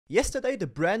Yesterday, the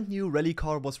brand new rally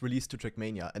car was released to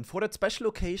TrackMania, and for that special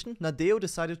occasion, Nadeo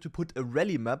decided to put a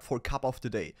rally map for Cup of the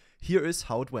Day. Here is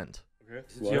how it went.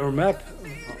 Okay. Your map?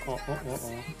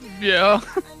 Yeah.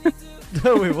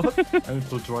 Wait, what? And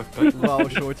we'll drive back. Wow,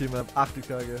 shorty map. Ach du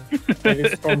Kacke.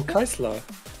 It's from Kaisler.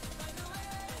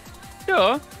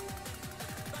 Ja.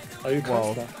 Are you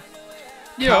Wow. Kaisler?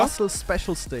 Ja. Castle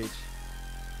special stage.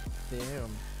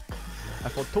 Damn. I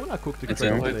thought Tona cooked the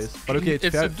track of the day. But okay, it's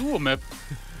It's fair. a duo map.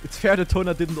 It's fair that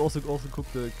Tona didn't also cook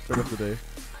the track of the day.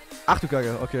 Ach du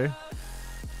Kacke, okay.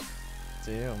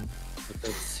 Damn. But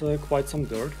that's quite some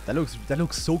dirt. That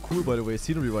looks so cool, by the way,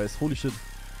 scenery-wise. Holy shit.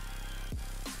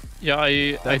 Yeah,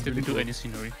 I That's didn't really do cool. any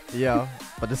scenery. Yeah,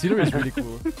 but the scenery is really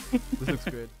cool. This looks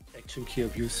great. Action key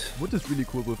abuse. Wood is really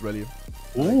cool with rally.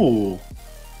 Ooh.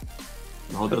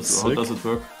 How does it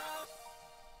work?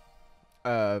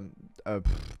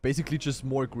 Basically just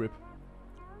more grip.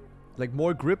 Like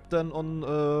more grip than on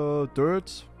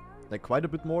dirt. Like quite a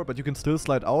bit more, but you can still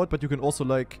slide out, but you can also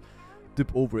like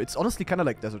dip over. It's honestly kind of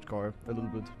like desert car, a little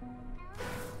bit.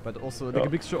 But also like a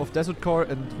mixture of desert car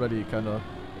and rally, kind of.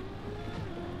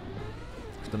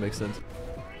 If that makes sense.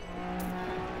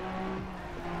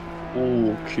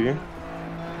 Okay.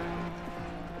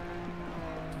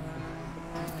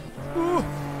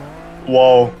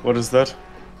 Wow, what is that?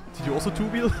 Did you also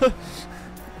two-wheel?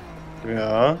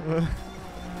 Yeah.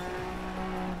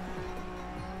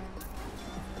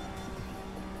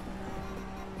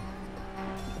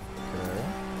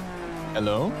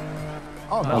 Hello?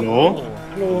 Oh, no. Hello?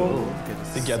 Hello. Okay, I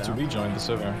think you had to rejoin the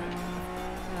server.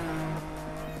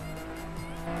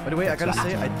 By the way, I gotta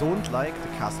say, I don't like the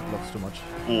castle blocks too much,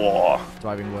 Wow.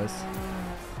 driving-wise.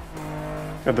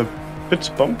 Yeah, they're a bit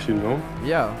bumpy, you know?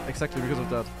 Yeah, exactly because of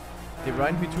that. They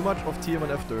remind me too much of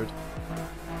TM&F dirt.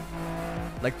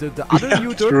 Like the other Yeah,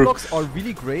 new dirt true. blocks are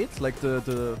really great, like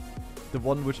the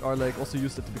one which are like also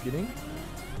used at the beginning.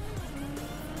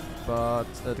 But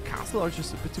the castle are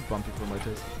just a bit too bumpy for my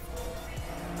taste.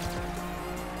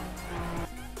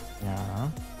 Yeah.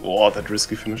 Wow, that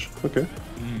risky finish. Okay.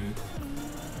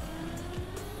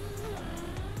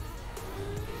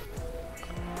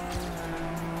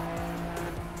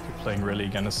 Playing rally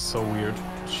again is so weird.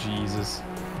 Jesus.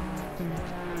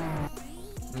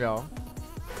 Yeah.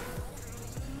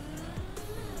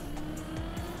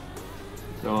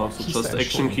 Yeah, so He's just actually-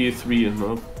 action key 3,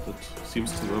 no? That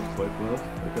seems to work quite well,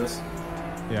 I guess.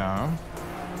 Yeah.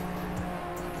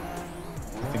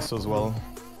 I think so as well.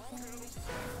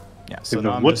 Yeah, so Yeah, now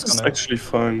the I'm wood just is gonna... actually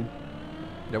fine.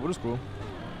 Yeah, wood is cool.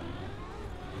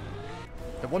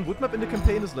 The one wood map in the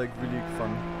campaign is like really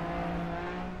fun.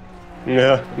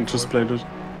 Yeah, I just played it. Okay,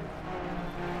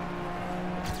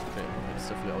 it's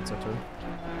definitely outside turn.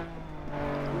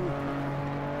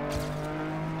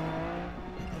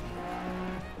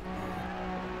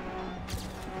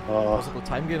 Possible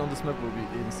time gain on this map will be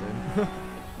insane.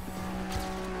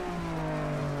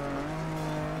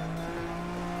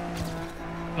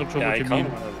 Not sure Yeah, what I you can't.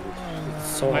 mean. It's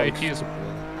so My hard. AT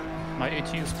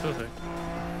is perfect.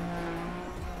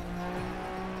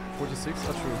 46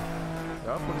 are true.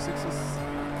 Yeah, 46 is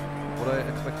what I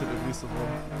expected at least as well.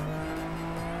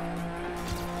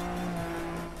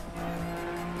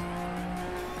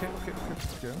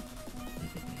 Okay.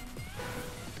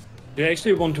 Do you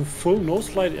actually want to full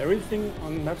no-slide everything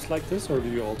on maps like this, or do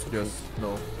you also Yes,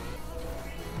 no.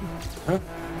 Huh?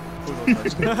 Full no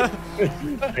slide.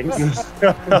 Thanks.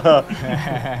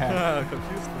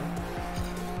 Confused, man.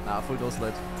 Nah, full no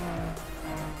slide.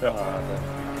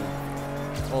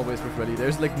 Always with rally.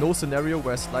 There's like no scenario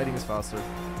where sliding is faster.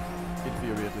 In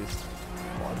theory at least.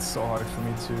 Oh, it's so hard for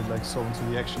me to like solve into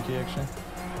the action key actually.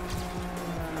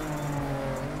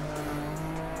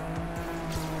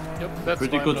 Yep, that's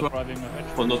Pretty why good I'm not driving ahead.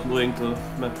 For not knowing the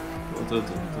map, or the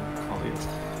car yet.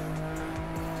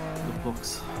 The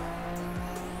box.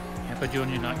 Yeah, but you're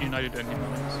United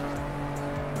anyways.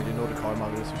 When you know the car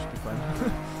Marius, you should be fine.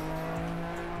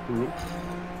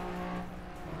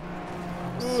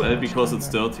 Well, because it's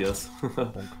dirt, yes.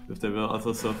 If there were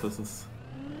other surfaces,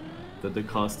 then the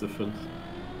car is different.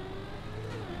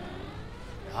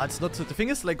 Yeah, it's not. The thing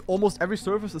is, like, almost every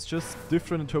surface is just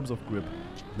different in terms of grip.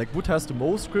 Like, wood has the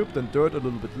most grip, then dirt a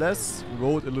little bit less,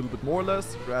 road a little bit more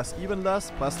less, grass even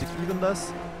less, plastic even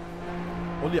less.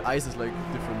 Only ice is, like,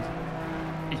 different.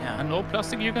 Yeah, no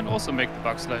plastic, you can also make the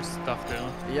bug slide stuff there.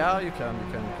 Yeah, you can.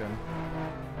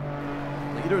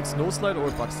 Like, either it's snow slide or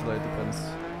bug slide, depends.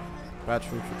 Yeah,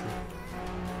 true.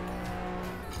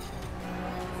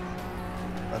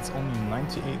 That's only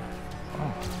 98.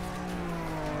 Oh.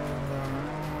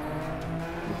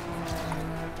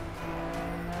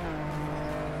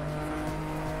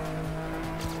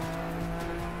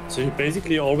 So you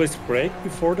basically always brake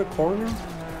before the corner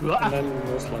and then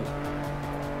no slide.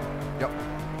 Yep.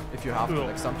 If you have to,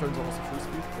 like some turns are also full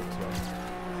speed, but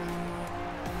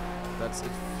that's in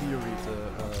theory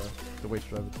the way to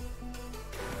drive it.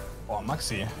 Oh,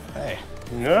 Maxi, hey.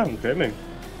 Yeah, I'm gaming.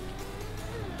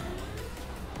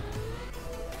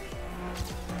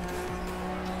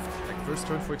 Like first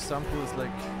turn, for example, is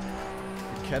like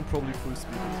you can probably full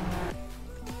speed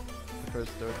it. The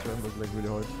first third turn was like really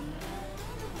hard.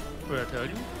 What I tell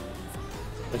you?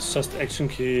 It's just action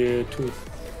key 2 3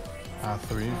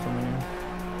 for me.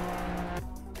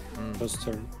 first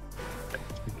turn.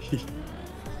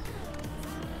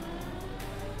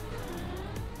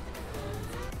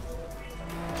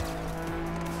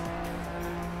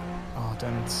 Oh,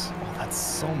 damn it. Oh, that's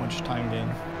so much time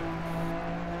gain.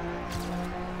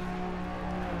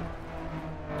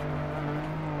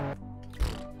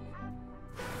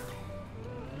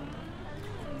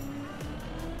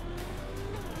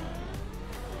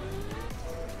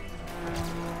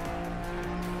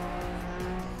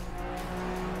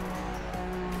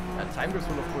 Time grips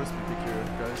will of course be bigger,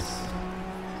 guys.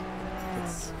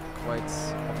 That's quite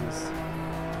obvious.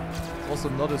 It's also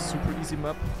not a super easy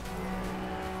map.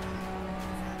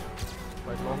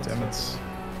 Quite long. Damn it.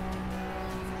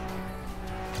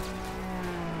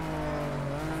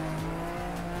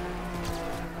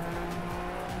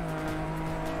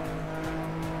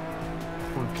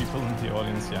 Poor people in the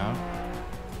audience, yeah.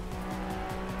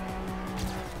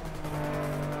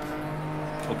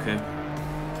 Okay.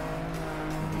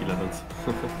 11th.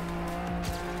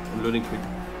 I'm learning quick.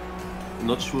 I'm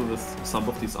not sure with some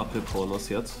of these uphill corners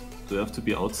yet. Do you have to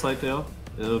be outside there?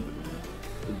 In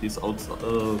these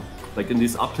like in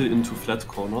these uphill into flat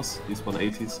corners, these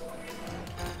 180s.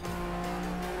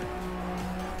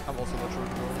 I'm also not sure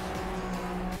to be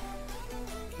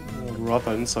honest.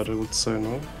 Rather inside, I would say,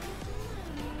 no?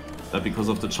 Because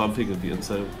of the jumping in the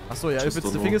inside. So yeah, if Just it's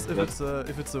don't the thing know. is,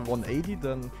 if it's a 180,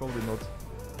 then probably not.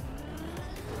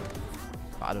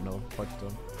 I don't know. Hard to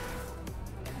tell.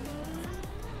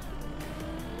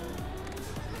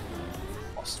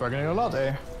 Oh, struggling a lot,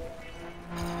 eh?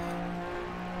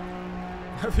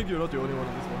 I think you're not the only one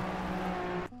on this one.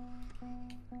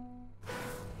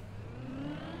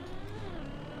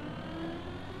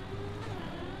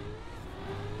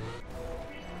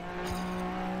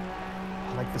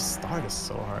 Like the start is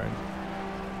so hard.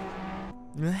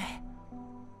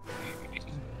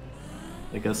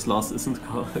 I guess Lars isn't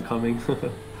coming. I mean,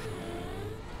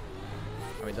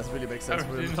 it doesn't really make sense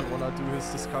for him if you wanna do his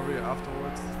discovery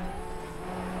afterwards.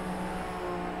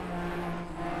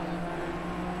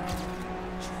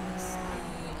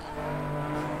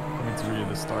 I think it's really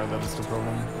the start that is the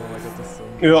problem. Oh my god, this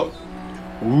song. Yeah.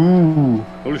 Ooh.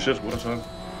 Holy shit, what a time.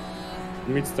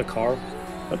 Meets the car.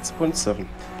 That's 0.7.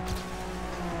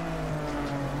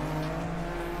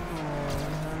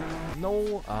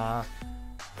 No,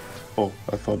 Oh,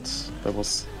 I thought that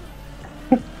was...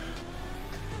 Yeah,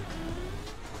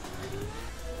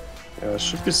 I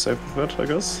should be safe with that, I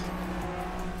guess.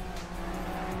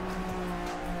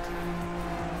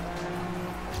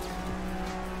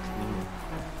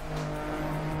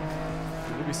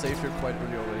 you will be safe here quite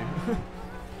early already.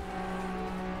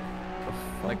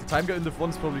 Like the time gap in the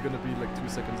front's probably gonna be like 2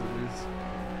 seconds at least.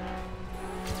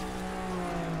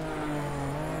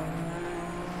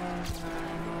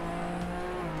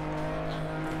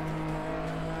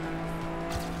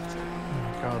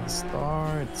 God, the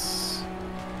starts.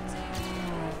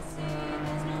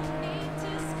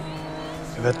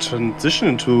 That transition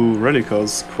into rally car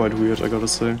is quite weird, I gotta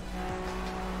say.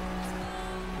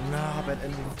 Nah, bad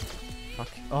ending. Fuck.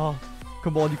 Oh,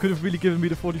 come on, you could have really given me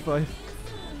the 45.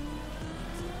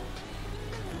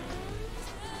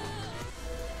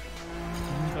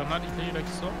 Can you like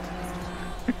so?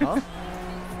 Huh?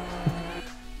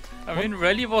 I mean,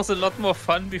 rally was a lot more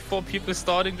fun before people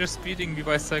starting just beating me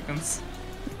by seconds.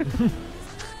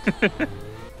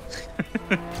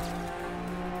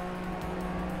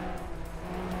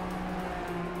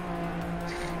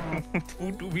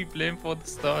 Who do we blame for the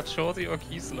start, Shorty or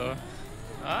Kiesler?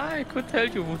 I could tell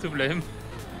you who to blame.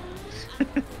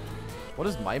 What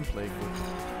is mime playing with?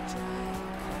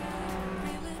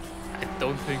 I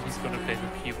don't think he's gonna play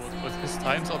with keyboard, but his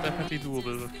times are definitely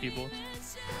doable with keyboard.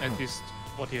 At least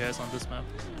what he has on this map.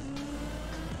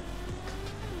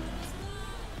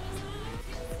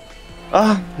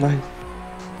 Ah, nein.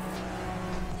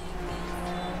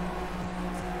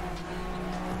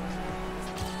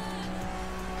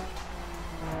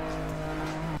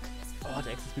 Oh,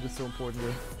 the exit speed is so important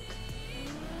here.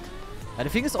 And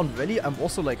the thing is, on rally, I'm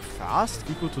also like fast,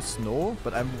 equal to snow,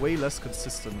 but I'm way less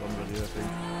consistent on rally, I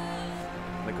think.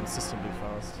 like consistently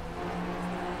fast.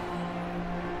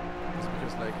 It's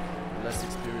because like less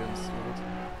experience with it.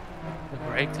 The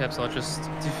brake taps are just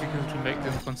difficult to make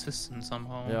them consistent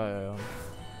somehow. Yeah.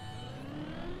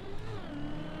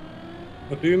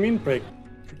 What do you mean brake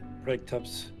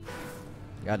taps?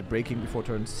 Yeah, the braking before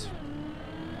turns.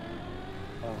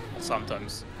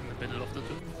 Sometimes in the middle of the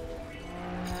turn.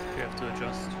 You have to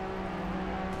adjust.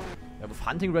 Yeah, with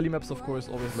hunting rally maps, of course,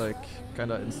 always like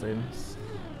kinda insane.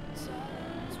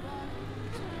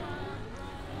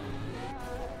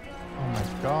 Oh my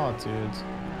god, dude.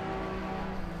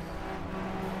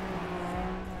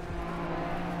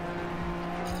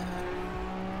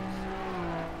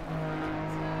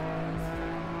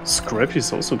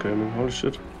 Scrappy's also gaming, holy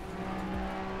shit.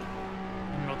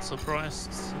 I'm not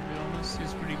surprised, to be honest.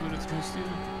 He's pretty good at smooth steering.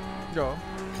 Yeah.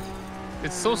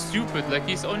 It's so stupid, like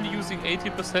he's only using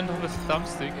 80% of his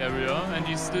thumbstick area and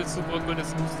he's still super good at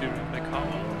smooth steering. Like how?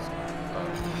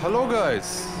 Hello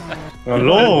guys!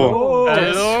 Hello!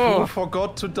 Hello! Who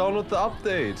forgot to download the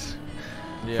update?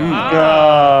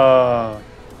 Ah.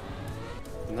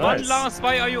 One Nice. last,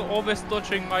 why are you always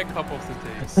dodging my cup of the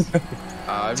days?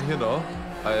 I'm here now.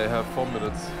 I have 4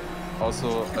 minutes.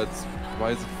 Also,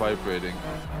 why is it vibrating?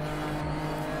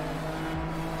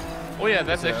 Oh yeah,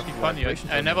 that's Does it actually have funny. vibration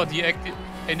I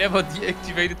never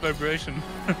deactivated vibration.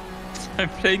 I'm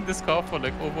playing this car for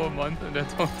like over a month and I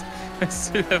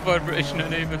still have vibration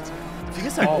enabled. The thing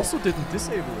is, I also didn't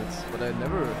disable it, but I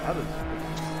never had it.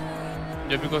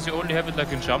 Yeah, because you only have it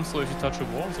like in jump, so if you touch a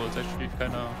wall, so it's actually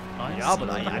kinda nice. Yeah, but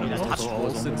I don't know. touched Also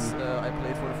walls on since I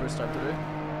played for the first time today.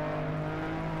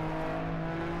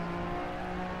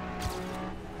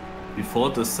 Before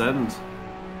descent,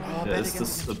 Oh, there is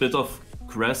this a bit of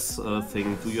grass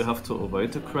thing. Do you have to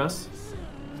avoid the grass?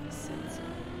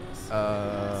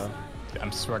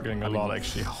 I'm struggling a lot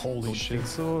actually. Holy Don't shit. think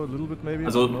so, a little bit maybe. I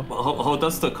Also, don't know. how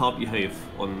does the car behave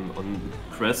on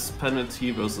grass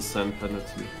penalty versus sand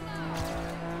penalty?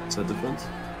 Is there a difference?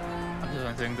 I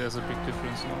don't think there's a big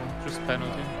difference now, just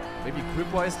penalty. Maybe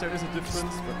grip-wise there is a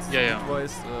difference, but Yeah.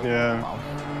 speed-wise, Yeah.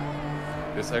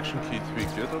 Is action key 3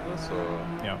 good on this or?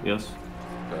 Yeah. Yes.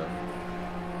 Okay.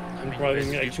 I'm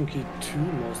driving Action Key 2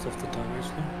 most of the time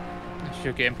actually. If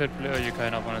you're a gamepad player, you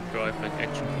kinda wanna drive like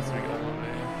Action Key 3 all the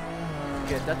way.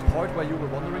 again, that part where you were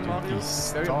wondering, Mario, these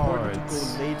it's very important to go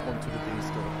starts. late onto the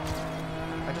things though.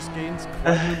 I just gained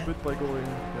quite a little bit by going,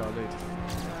 late.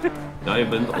 Yeah, I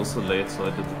went also late, so I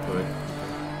did it correct.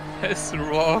 Has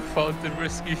Raw found the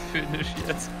risky finish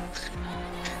yet?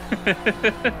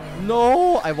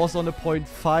 No, I was on a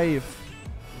 0.5.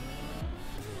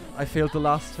 I failed the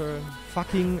last turn.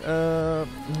 Fucking,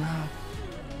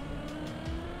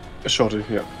 Shorty,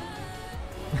 yeah.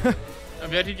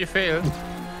 Where did you fail?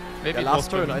 Maybe yeah, it last was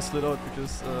turn me. I slid out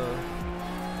because,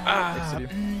 yeah,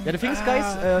 the thing is,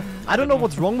 guys, I don't know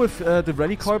what's wrong with the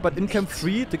rally car, but in Camp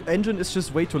 3, the engine is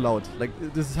just way too loud. Like,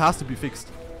 this has to be fixed.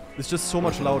 It's just so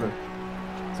much louder.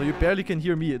 So you barely can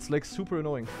hear me. It's like super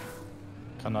annoying.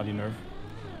 Canadi nerve.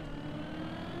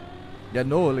 Yeah,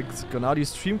 no, like it's Gennadi's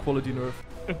stream quality nerf.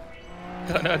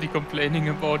 Gennadi complaining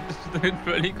about the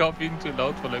rally car being too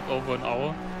loud for like over an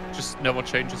hour. Just never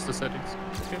changes the settings.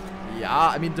 Okay. Yeah,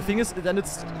 I mean the thing is, then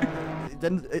it's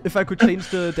then if I could change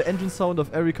the engine sound of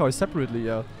every car separately,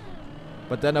 yeah.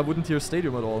 But then I wouldn't hear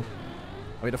Stadium at all.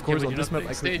 I mean, of course, but on you're this not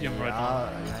map I playing could. Stadium right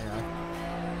Yeah.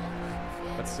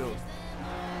 But still.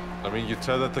 I mean, you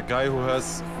tell that the guy who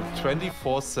has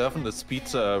 24/7 a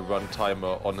speed run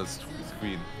timer on his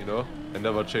screen, you know, and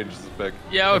never changes it back.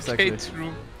 Yeah, okay, Exactly.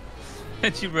 true.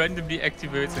 And he randomly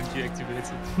activates and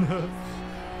deactivates it.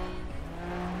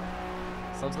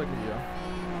 Sounds like me, yeah.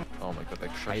 Oh my god,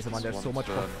 like Scheiße, man, there's so much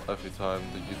every time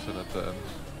the U-turn at the end.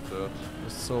 Third.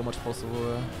 There's so much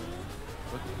possible.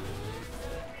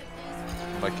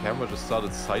 My camera just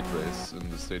started sideways in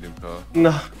the stadium car.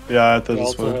 No. Yeah, that I is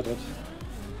also well. had it.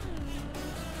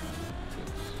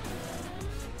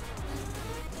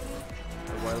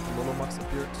 While the Lolomax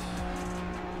appeared.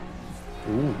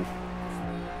 Ooh.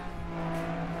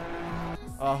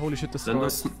 Ah, holy shit,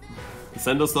 destroyed.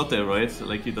 Sender's not there, right?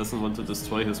 Like he doesn't want to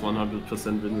destroy his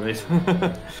 100% win rate.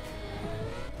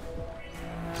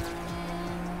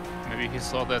 Maybe he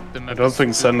saw that the map I don't is think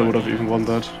too Sander would buggy. have even won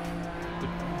that.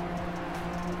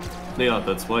 Yeah,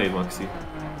 that's why, Maxi.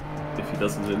 If he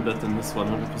doesn't win that, then his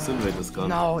 100% rate is gone.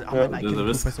 No, oh, Yeah. my There's a God,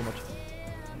 risk. by so much.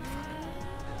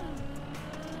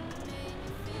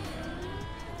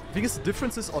 The thing is, the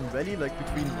differences on rally, like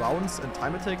between rounds and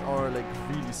time attack, are like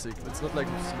really sick. It's not like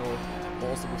with slow, or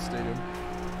also with stadium.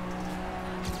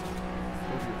 It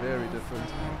will be very different.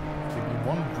 Give me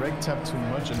one brake tap too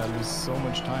much and I lose so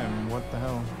much time. What the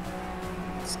hell?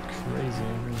 It's crazy.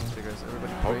 Okay, guys,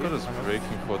 everybody How pray. good is I have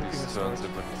braking for cooking these is turns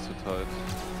started. if it's too tight?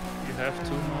 You have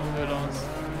 2 more villains.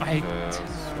 I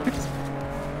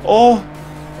Oh!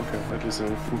 Okay, at least an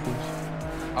improvement.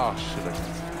 Ah, shit, I can't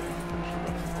finish the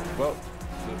run. Well,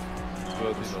 the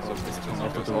 13 or something, just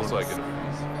because also I get a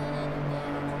release.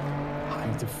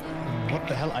 I'm what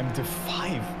the hell? I'm the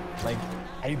 5. Like,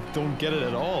 I don't get it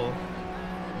at all.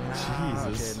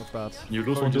 Jesus. Okay, not bad. You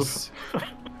lose I'm one just-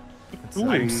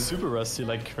 I'm super rusty,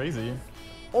 like crazy.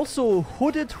 Also,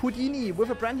 Hooded Houdini with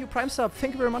a brand new Prime sub.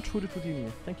 Thank you very much, Hooded Houdini.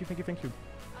 Thank you, thank you, thank you.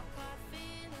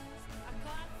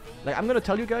 Like, I'm gonna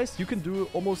tell you guys, you can do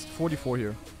almost 44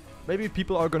 here. Maybe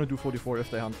people are gonna do 44 if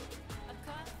they hunt.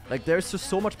 Like, there's just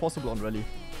so much possible on Rally.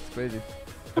 It's crazy.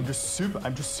 I'm just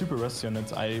super rusty on it.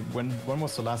 When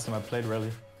was the last time I played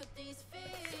Rally?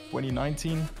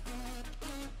 2019?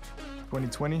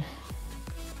 2020?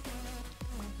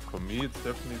 For me, it's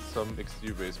definitely some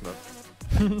XD base map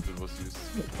that was used.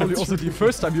 Probably also the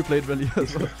first time you played Rally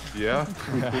as well. Yeah.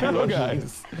 Hello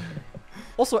guys.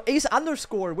 Also, Ace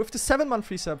underscore with the 7-month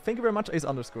free sub. Thank you very much, Ace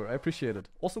underscore. I appreciate it.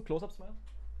 Also, close up smile.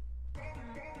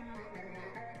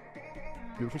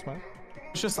 Beautiful smile.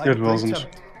 It's just It wasn't.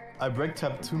 I break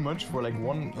tapped too much for like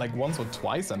once or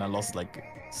twice, and I lost like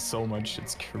so much.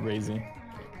 It's crazy.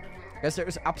 Guys, there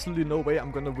is absolutely no way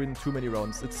I'm gonna win too many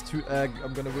rounds. It's too.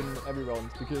 I'm gonna win every round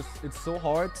because it's so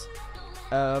hard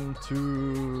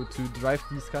to drive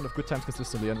these kind of good times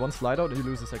consistently. And one slide out and you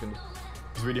lose a second.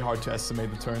 It's really hard to estimate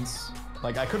the turns.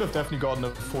 Like I could have definitely gotten a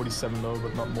 47 low,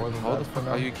 but not more than How that. the fuck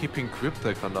are you keeping grip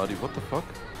there, Kanadi? What the fuck?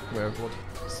 Where? What?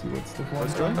 See what's the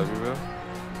What's one? done? Everywhere?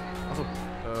 Also,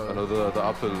 I know the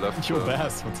upper left. Yo,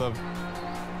 Bass, what's up?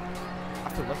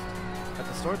 after left at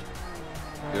the start.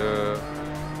 Yeah,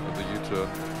 at the U-turn.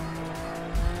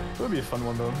 Will be a fun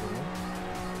one though.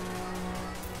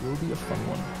 Will be a fun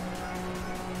one.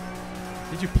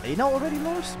 Did you play now already,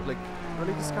 Lars? Like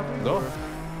Rally Discovery? No. or-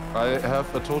 I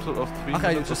have a total of 3 Okay,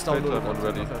 you minutes just of play downloaded time it.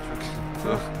 already. Okay, So,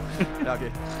 yeah,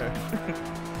 okay. Fair.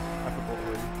 I forgot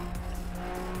already.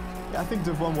 Yeah, I think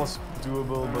Div 1 was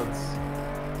doable, but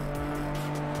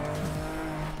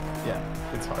yeah,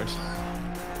 it's hard.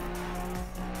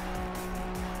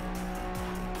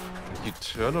 you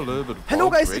turn a little bit. Hello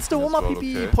while guys, it's the braking warm-up as well,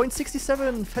 PP, okay?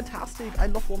 0.67. Fantastic, I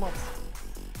love warm-ups.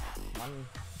 Mann.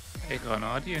 Hey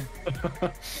Granadi,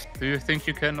 do you think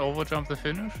you can overjump the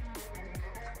finish?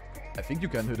 I think you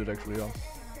can hit it actually, yeah.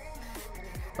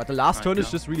 But the last turn is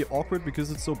yeah. just really awkward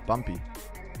because it's so bumpy.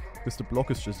 Because the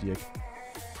block is just yak.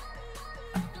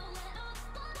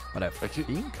 But I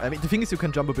think... I mean, the thing is you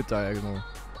can jump a bit diagonal.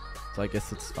 So I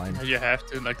guess it's fine. You have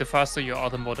to, like the faster you are,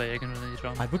 the more diagonally you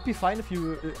jump. It would be fine if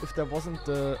there wasn't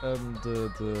the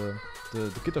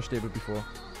Gitterstäbe before.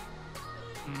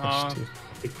 No,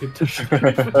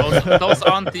 those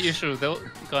aren't the issue.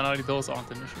 Granadi, those aren't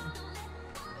an issue.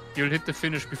 You'll hit the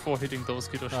finish before hitting those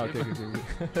Ah, Gitterstäbe.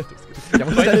 okay. Yeah,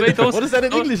 By the way, what is that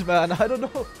in English, man? I don't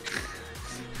know.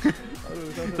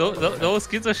 Those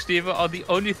Gitterstäbe are the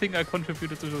only thing I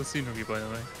contributed to the scenery, by the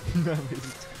way.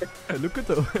 Hey, look at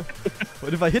them.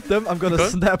 But if I hit them, I'm gonna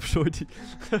Because- snap, Shorty.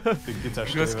 Big guitar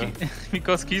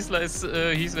Because Kiesler is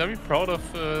he's very proud of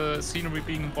scenery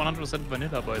being 100%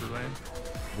 vanilla, by the way.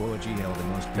 Whoa, gee, hell, the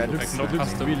most Yeah, it beautiful looks, no it looks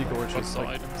custom really gorgeous. custom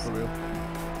Like, items. for real.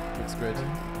 Looks great.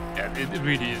 Yeah, it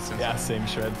really is. Yeah, same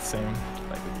shred, same.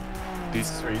 Like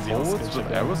These crazy forwards sketch with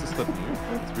of arrows, is that new?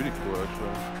 It's really cool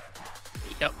actually.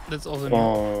 Yeah, that's also new.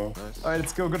 Oh, Nice. Alright,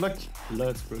 let's go. Good luck.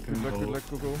 Let's break Good luck,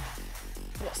 go.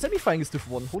 Oh, semi-flying is diff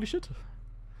 1. Holy shit.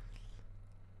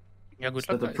 Yeah, good Is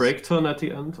luck, that a guys. break turn at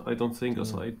the end? I don't think,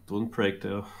 as I don't break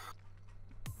there.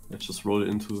 I just roll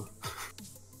into.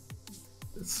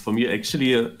 It's for me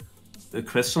actually a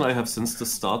question I have since the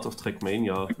start of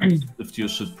TrackMania. If you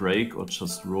should break or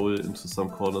just roll into some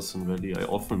corners in Rally. I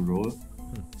often roll.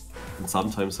 And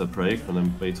sometimes I break when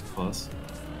I'm way too fast.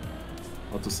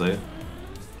 Hard to say.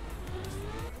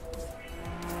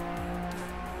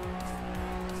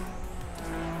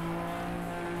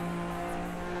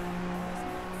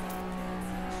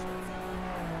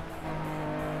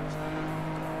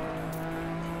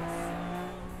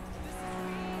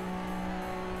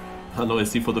 I know I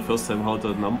see for the first time how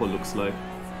the number looks like.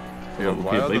 Yeah, Okay,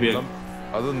 why are maybe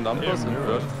are the numbers Yeah,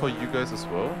 inverted for you guys as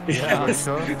well? Yes.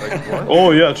 Like what?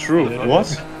 oh yeah, true. What?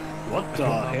 What the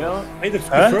hell? Hey, the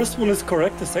Huh? first one is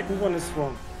correct, the second one is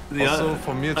wrong. Also,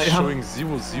 for me, it's I have- showing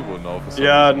 0-0 now. For some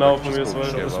Yeah, reason. now Like, for me just as well.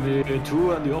 gave Shows up. me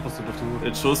 2 and the opposite of 2.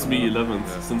 It shows me 11th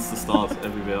Yeah. since the start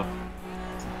everywhere.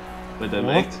 But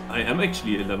What? I am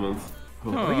actually 11th.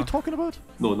 What are you talking about?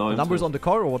 No, now The I'm numbers 12th. on the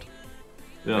car or what?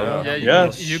 Yeah. Yeah,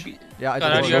 Yes. Yeah, I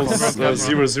Yeah, did. you have It to was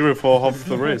work 0-0 for half of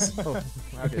the race.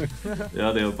 Okay.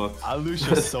 Yeah, they are bugged. I lose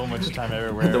just so much time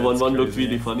everywhere. The it's 1-1 looked crazy.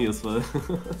 really funny as well.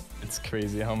 It's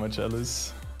crazy how much I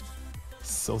lose.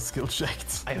 So skill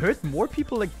checked. I heard more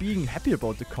people like being happy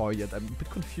about the car yet. I'm a bit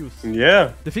confused.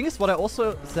 Yeah. The thing is, what I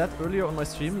also said earlier on my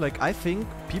stream, like I think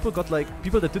people got like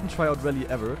people that didn't try out rally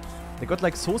ever. They got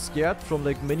like so scared from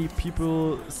like many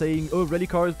people saying, "Oh, rally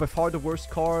car is by far the worst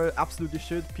car, absolutely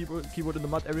shit, people keyboard in the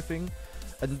mud, everything,"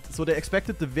 and so they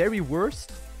expected the very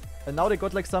worst, and now they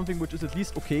got like something which is at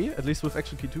least okay, at least with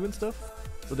Action Key 2 and stuff.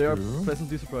 So they are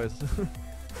pleasantly surprised.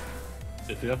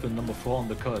 If you have the number 4 on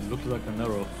the car, it looks like an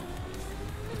arrow.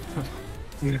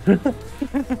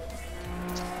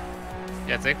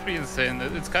 Yeah, it's actually insane.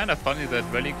 It's kind of funny that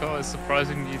rally car is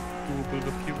surprisingly doable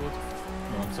with keyboard.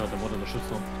 No, I'm sorry, I wanted a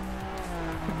shitstorm.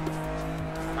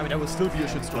 I mean, there will still be a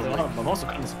shitstorm. Like, I'm also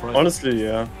kind of surprised. Honestly,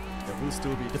 yeah. there will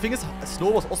still be. The thing is,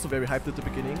 Snow was also very hyped at the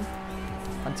beginning,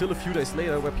 until a few days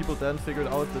later, where people then figured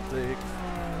out that they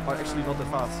are actually not that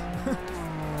fast.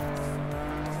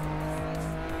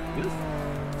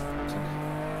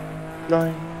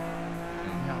 9.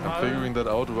 I'm figuring that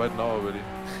out right now already.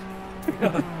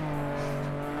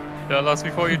 Yeah, last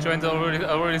before you joined, I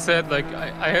already said like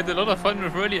I had a lot of fun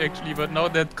with rally actually, but now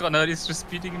that Granada is just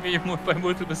beating me by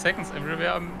multiple seconds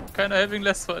everywhere, I'm kind of having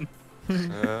less fun.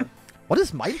 Yeah. What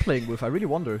is mine playing with? I really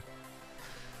wonder.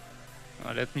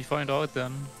 Let me find out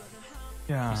then.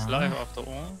 Yeah. He's live after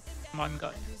all. Man,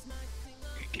 guy.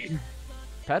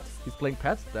 Pat? He's playing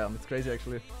Pat? Damn, it's crazy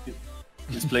actually.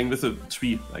 He's playing with a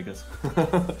tree, I guess.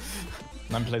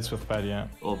 9 plays with Pat, yeah.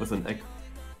 Or with an egg.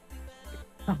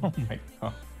 Oh my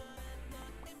god.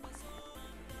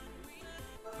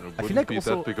 It I feel wouldn't like be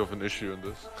also- that big of an issue in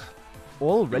this.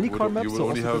 All rally car You maps will are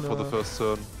only also have it for the gonna- first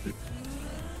turn.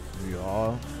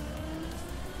 Yeah.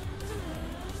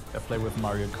 I play with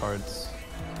Mario Kart's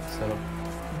setup.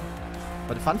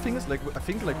 But the fun thing is, like, I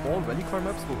think like all rally car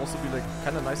maps will also be like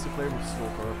kind of nice to play with slow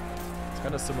car. It's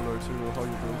kind of similar to how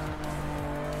you build.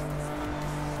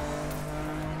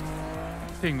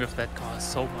 Playing with that car is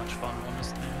so much fun,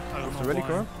 honestly. I don't With know the rally why.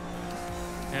 car?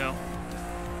 Yeah.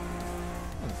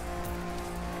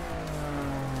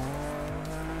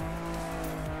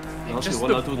 Lars, Just you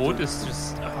the wanna do wood the- is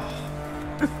just...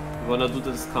 You wanna do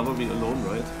the discovery alone,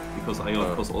 right? Because I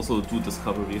of course also do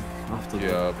discovery after that.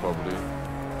 Yeah, probably.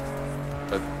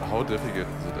 How difficult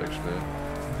is it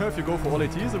actually? If you go for all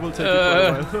ATs, it will take you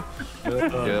quite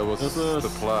a while. Yeah, it was this is- the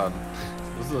plan.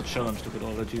 This is a challenge to get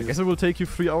all that I guess it will take you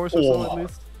 3 hours or so at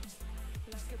least.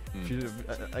 Hmm. If you,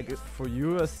 I guess for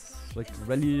you as like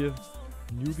rally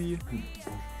newbie,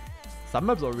 some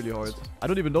maps are really hard. I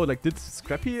don't even know. Like, did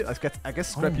Scrappy? I guess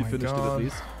Scrappy my finished it at God.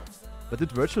 least. But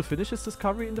did Virtual finish his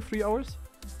discovery in the 3 hours?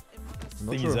 I'm I not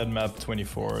think sure. he's at map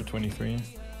 24 or 23.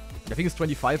 I think it's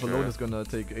 25 alone Yeah. is gonna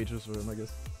take ages for him. I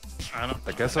guess. I don't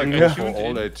I guess I Yeah. go for Tuned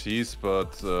all in. ATs,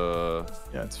 but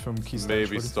Yeah, it's from Keystone.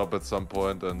 maybe stop at some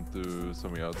point and do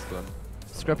something else then.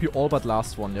 Scrappy all but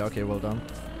last one. Yeah. Okay. Well done.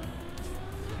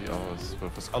 3 hours.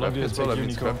 But for How long Scrappy did it as well, I take you,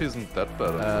 mean, Nico? Scrappy isn't that bad.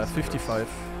 on this. 55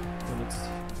 minutes.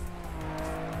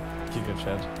 Giga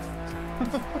chat.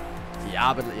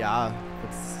 Yeah, but yeah,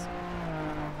 it's.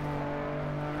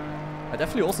 I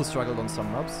definitely also struggled on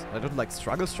some maps. I don't like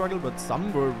struggle, but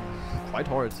some were quite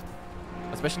hard,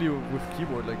 especially with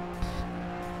keyboard. Like,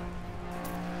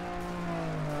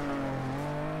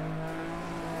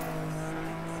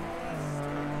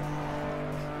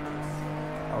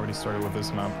 I already started with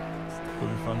this map. Will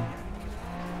be fun.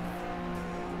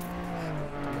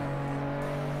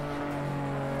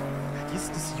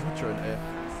 this U-turn, ey.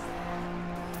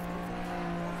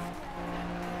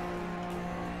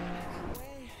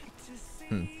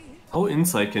 How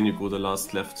inside can you go the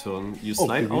last left turn? You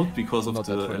slide really? out because of Not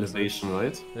the that far elevation,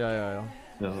 right? Yeah.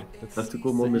 Yeah. That's Have to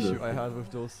go more the middle. issue I had with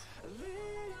those.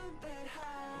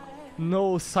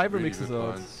 No, Cybermix Really is good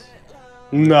out. lines.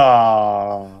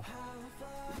 Nah.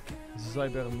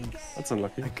 Cybermix. That's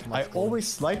unlucky. I always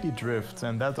slightly drift,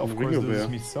 and that of And course Ringo loses Bear.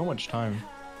 me so much time.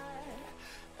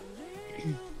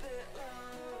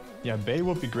 Yeah, Bay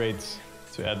would be great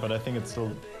to add, but I think it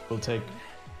still will take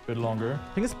a bit longer.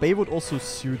 Thing is, Bay would also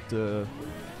suit the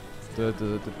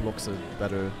blocks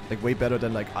better, like way better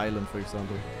than like Island, for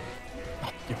example.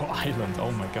 Yo, Island,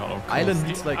 oh my god. Of course. Island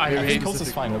needs like I very hate Coast is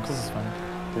specific fine, blocks. Coast is fine.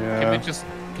 Uh,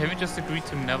 Can we just agree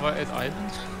to never add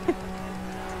island?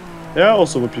 Yeah,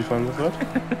 also would be fine with that.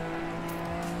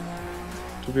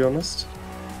 To be honest.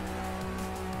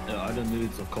 Yeah, Island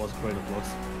needs, of course, greater blocks.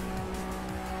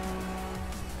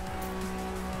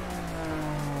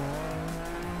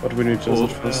 But we need just Oh,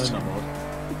 it first. And I'm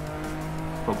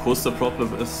out. For Coast the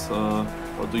problem is, or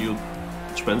do you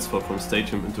transfer from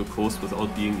stadium into coast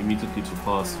without being immediately too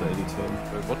fast for any turn.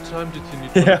 Wait, what time did you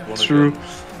need for Yeah, that one true. again?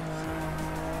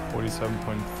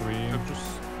 47.3.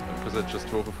 Because I just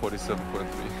drove a 47.3.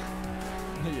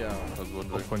 Yeah. I was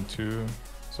wondering. 0.2. It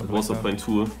Something was a like that.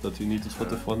 0.2 that you needed for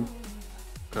the fun.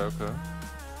 Okay.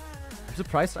 I'm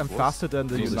surprised I'm Was faster than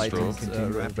the Jesus United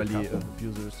Christ. rally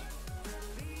abusers.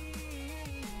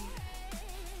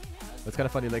 That's kind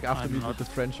of funny, like after I'm meet not. with the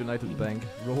French United Bank.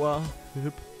 Roa,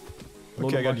 hip.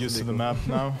 Okay, I got used to the map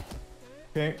now.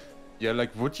 Okay, Yeah,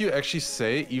 like, would you actually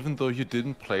say, even though you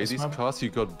didn't play This these map- cars, you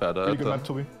got better pretty at good them map,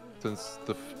 Toby. since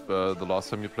the last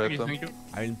time you played them? Thank you.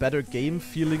 I mean, better game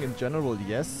feeling in general,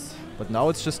 yes. But now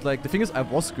it's just like, the thing is, I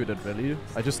was good at rally.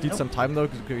 I just need some time now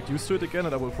to get used to it again,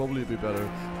 and I will probably be better.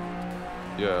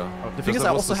 Yeah. The thing is, Because I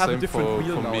that was also the have a same different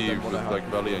wheel for now me than what I with had. like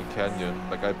Valley and Canyon.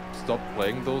 Like I stopped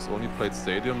playing those, only played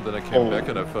Stadium, then I came Oh. back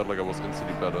and I felt like I was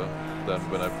instantly better than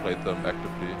when I played them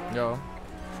actively, Yeah.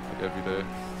 like every day.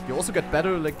 You also get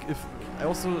better, like, I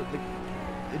also, like,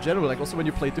 in general, like, also when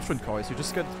you play different cars, you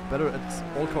just get better at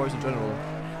all cars in general.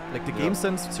 Like, the game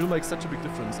sense still makes such a big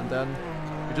difference, and then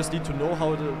you just need to know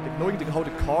how knowing how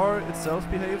the car itself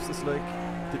behaves is, like,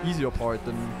 the easier part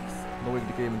than knowing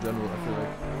the game in general, I feel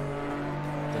like.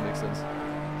 That makes sense.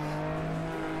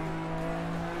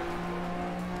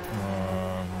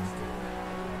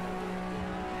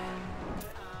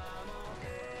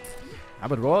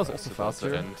 But Raw is also It's about to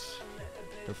faster. end.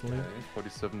 Definitely. Okay,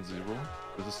 47-0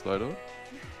 with a slider.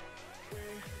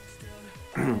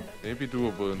 Maybe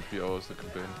doable in 3 hours the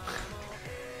campaign.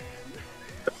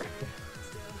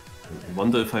 I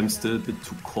wonder if I'm still a bit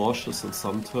too cautious in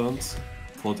some turns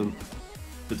for the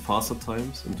bit faster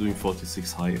times. I'm doing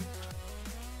 46 high.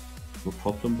 No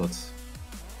problem, but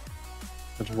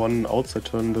That one outside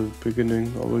turn in the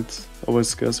beginning always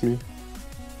scares me.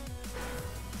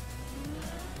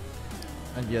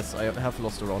 And yes, I have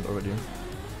lost a round already.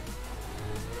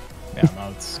 Yeah, now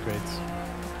it's great.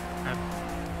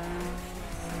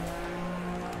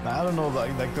 Nah, I don't know,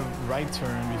 like the right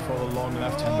turn before the long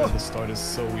left hander at the start is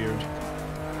so weird.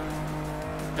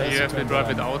 Yeah, That's you the have to turn drive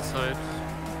that it I'm- outside.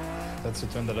 That's the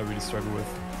turn that I really struggle with.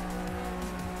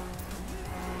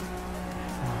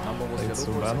 Number was Played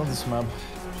so yellow for a bad on second. this map.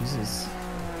 Jesus.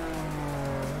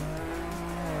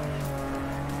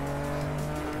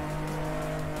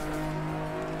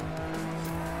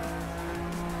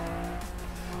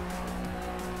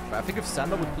 But I think if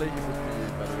Sander would play, he would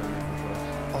be better than me for sure.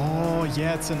 Oh,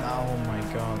 yeah, it's an... Oh my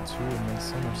god, true. It makes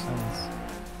so much sense.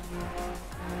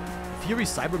 In theory,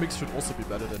 Cybermix should also be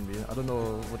better than me. I don't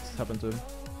know what happened to him.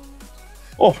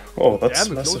 Oh, that's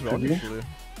Damn, a close round massive. actually.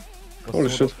 Was Holy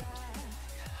sort shit. of-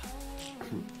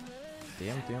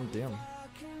 Damn.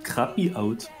 Krabby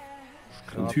out.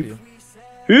 Ein Typ.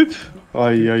 Hüp!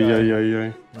 Ai. Na,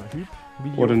 Hüb,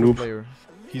 What a mediocre noob. player.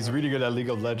 He's really good at League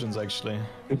of Legends, actually.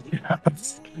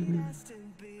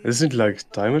 Isn't it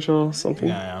like damage or something?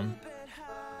 Yeah. I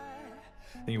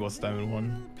think he was Diamond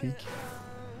 1 peak.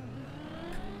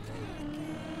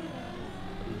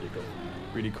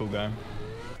 Really cool guy.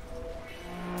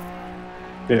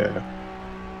 Yeah.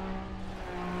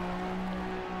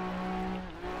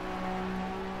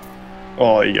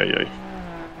 Oh, ai.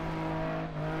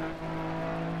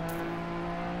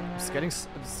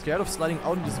 I'm scared of sliding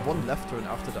out in this one left turn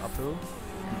after the uphill,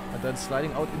 and then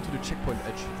sliding out into the checkpoint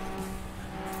edge.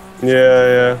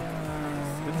 Yeah.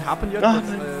 Didn't happen yet, Ah, but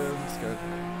I'm scared.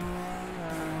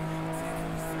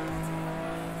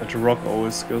 That rock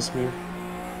always scares me.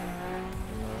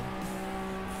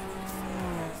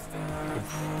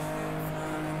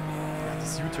 Yeah,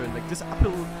 this U-turn, like this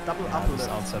uphill, double Yeah, uphill this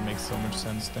left. outside makes so much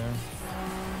sense there.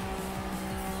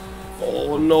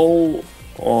 Oh no!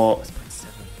 Oh, That's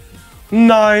 0.7.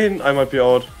 nine! I might be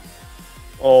out.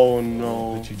 Oh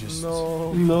no. Did you just...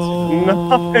 No. Nine!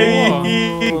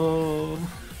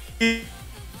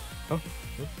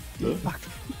 What's that?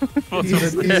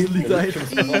 Easily died.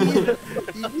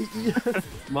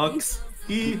 Max,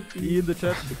 E in the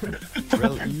chat.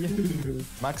 Rel E.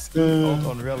 Max E out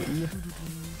on Rel E.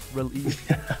 Well, E.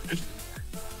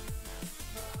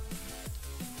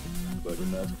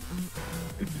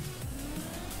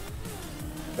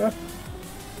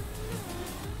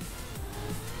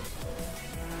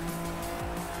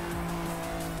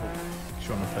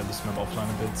 Actually wanna play this map offline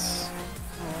a bit.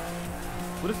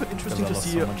 Would have been interesting I to lost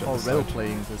see so much at the Aurel start.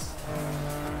 playing this.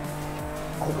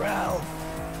 Aurel!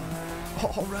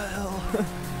 Aurel!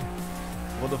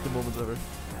 One of the moments ever.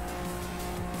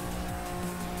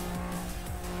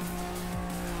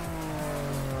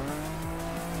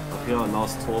 okay,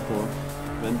 last turbo.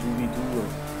 When do we do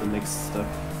the next step?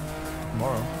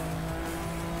 Tomorrow.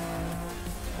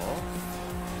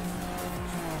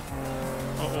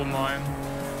 mine.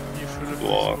 You should have.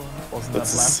 Wow. Wasn't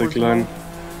That's a that sick Lampard line. one?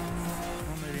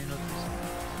 Maybe not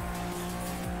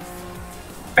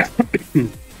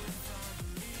this.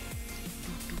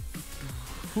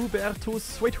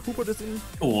 Hubertus. Wait, Hubert is in.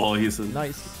 Oh, he's in.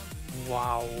 Nice.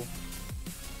 Wow.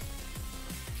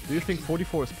 Do you think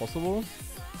 44 is possible?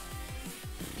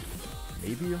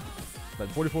 Maybe. But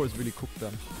 44 is really cooked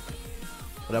then.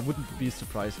 But I wouldn't be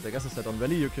surprised. Like as I said, on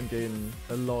Rally you can gain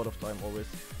a lot of time always.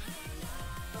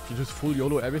 If you just full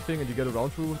YOLO everything and you get a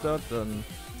round through with that, then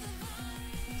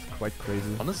it's quite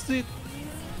crazy. Honestly,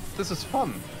 this is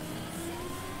fun.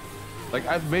 Like,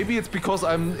 maybe it's because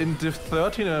I'm in Div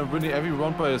 13 and I'm winning every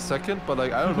round by a second, but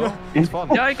like, I don't know. It's fun.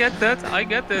 Yeah, I get that. I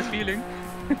get that feeling.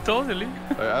 Totally.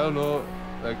 Like, I don't know.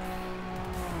 Like,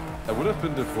 I would have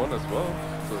been Div 1 as well.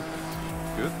 So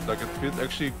it's good. Like, it feels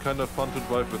actually kind of fun to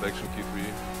drive with Action Key 3.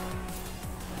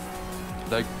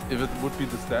 Like, if it would be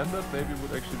the standard, maybe it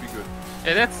would actually be good.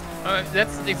 Yeah,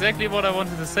 that's exactly what I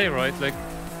wanted to say, right? Like,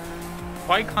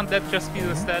 why can't that just be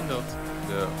the standard?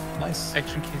 Yeah. Nice.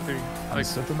 Action Key 3. I'm Like,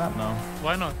 set the map now.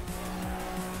 why not?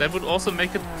 That would also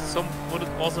make it would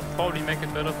also probably make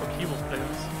it better for keyboard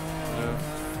players. Yeah.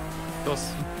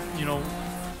 Because, you know,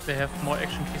 they have more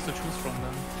action keys to choose from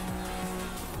then.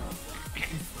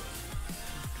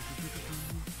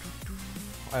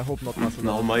 I hope not muscle.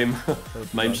 Now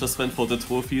mine just went for the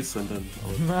trophies and then...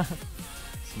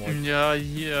 Smart. Yeah,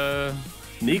 yeah.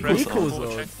 Neko's Neko's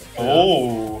out. out.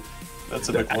 Oh, that's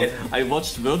a big one. I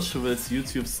watched Virtual's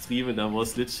YouTube stream and there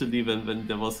was literally, when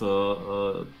there was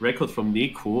a record from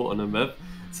Neko on a map,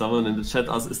 someone in the chat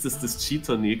asked, is this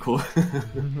cheater Neko?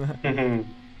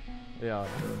 Yeah.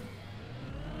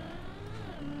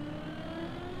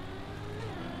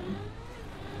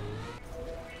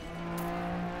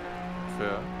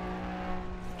 Fair.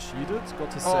 Cheated,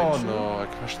 got his Oh sanction. no, I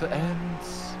crashed the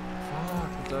ends.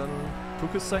 Fuck. And then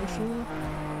took his sanction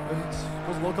and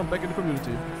was welcomed back in the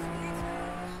community.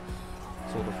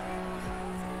 Sort of.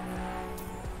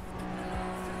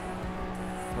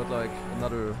 Not like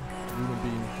another human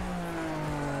being.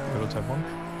 Little type 1.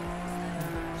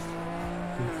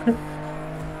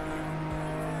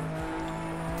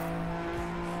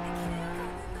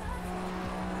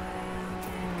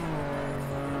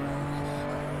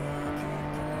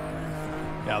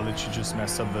 Yeah, I literally just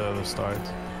messed up the start.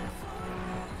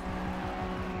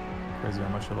 Crazy how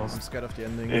much I I'm lost. scared of the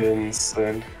ending.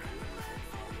 Insane.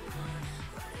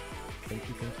 Thank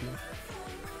you, thank you.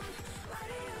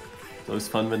 So it's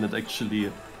fun when it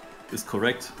actually is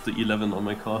correct, the 11 on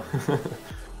my car.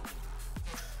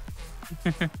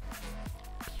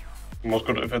 Not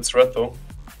good if it's red though.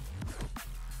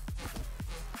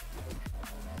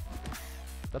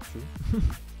 That's true.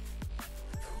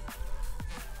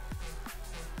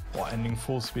 Well, ending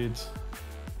full speed.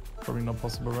 Probably not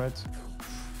possible, right?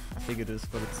 I think it is,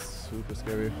 but it's super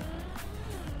scary.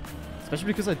 Especially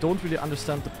because I don't really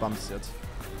understand the bumps yet.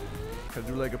 Can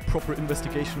do like a proper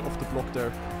investigation of the block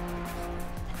there.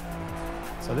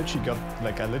 So I literally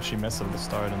I literally messed up the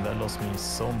start and that lost me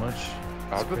so much.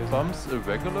 Are It's the crazy. bumps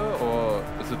irregular, or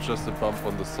is it just a bump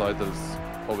on the side that is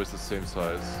always the same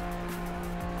size?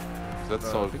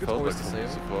 That's how I it think it's felt always like the for me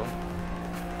same. so far.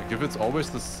 Like if it's always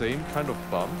the same kind of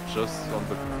bump, just on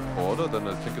the border, then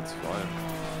I think it's fine.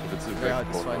 If it's irregular, Yeah,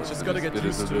 it's fine. or Just it gotta is- get it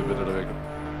is used a little to- bit irregular.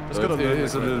 Just gotta learn It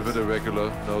is a like little that. bit irregular.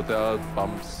 No, there are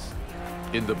bumps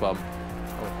in the bump,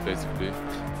 basically.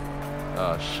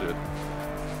 Ah shit.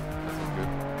 That's not good.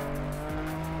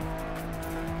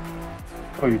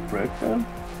 Oh, you break that?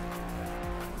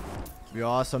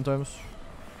 Yeah, sometimes.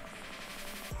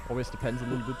 Always depends a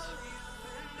little bit.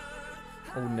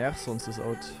 Oh, Nersons is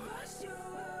out.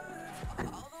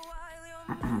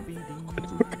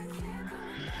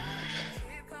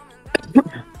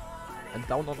 And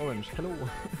down on orange. Hello.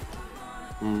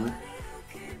 Mhm.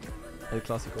 El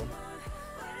Clasico.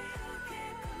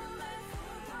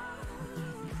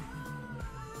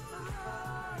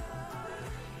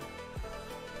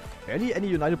 Any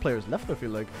United players left? I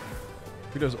feel like. I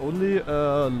think there's only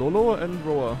Lolo and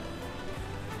Roa.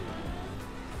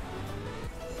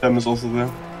 Clem is also there.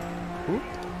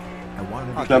 I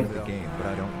want to be Clem. good at the game, but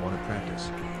I don't want to practice.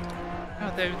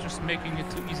 Yeah, they're just making it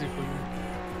too easy for you.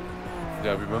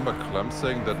 Yeah, remember Clem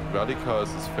saying that Rally car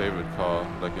is his favorite car,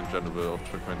 like in general of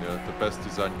TrackMania, the best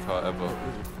designed car ever.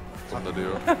 From the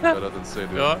Leo, better than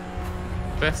Sadio. Yeah.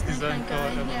 Best design car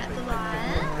ever.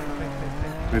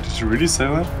 Wait, did you really say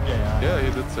that? Yeah, he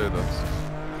did say that.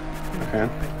 Okay. I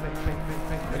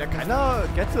mean, I kinda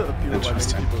get the appeal why many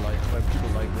Interesting. people like Rally.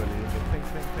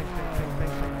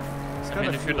 It's I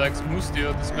mean, if you like smooth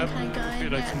steer, this map, if you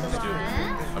like smooth steer.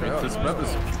 I mean, this map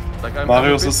is Like I'm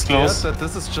Marius a bit is scared close. that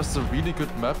this is just a really good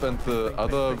map and the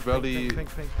other rally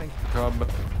car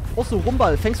map. Also,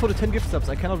 Rumbal, thanks for the 10 gift subs.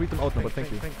 I cannot read them out now, but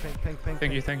thank you.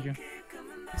 Thank you.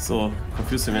 So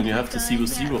confusing, when you have the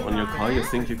 0-0 on your car, you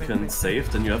think you can save,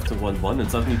 then you have the 1-1,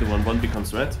 and suddenly the 1-1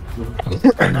 becomes red.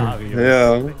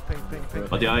 Yeah.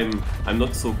 But yeah, I'm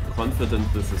not so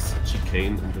confident with this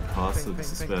chicane in the car, so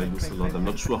this is where I lose a lot. I'm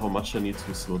not sure how much I need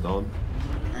to slow down.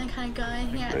 Okay, go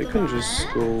here. I can just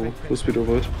go full speed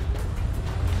over it.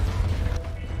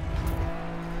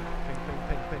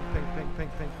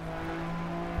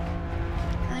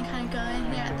 Okay, go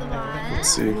here at the right. Let's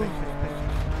see.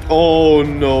 Oh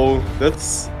no,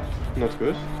 that's not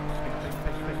good.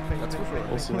 That's good for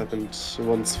Also happened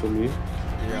once for me.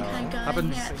 Okay, go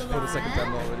Happened here at the for the second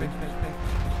time right. already.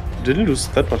 Didn't lose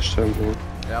that much time though.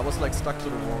 Yeah, I was like stuck to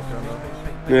the wall, kinda.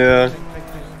 Yeah.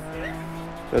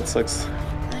 That sucks.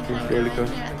 Okay, With go Relica.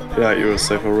 here at the Yeah, right. you're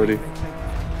safe already.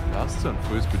 Last turn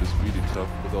full speed is really tough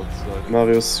without sliding.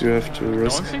 Marius, you have to I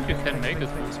risk. don't think you can make it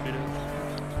full speed.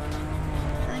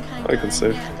 Okay, I can go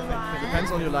save. here at the right.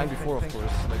 Depends on your line before, of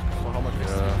course. Like, for how much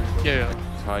Yeah.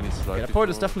 Tiny slide. Yeah, the point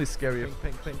is before. definitely scary.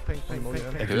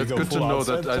 Okay, that's good to know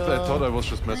that I thought I was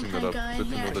just messing that up. Good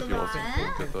to know that you also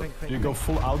get that. Do you go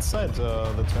full outside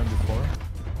the turn before?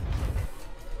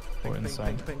 Or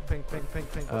inside? For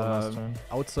the last turn?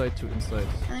 Outside to inside.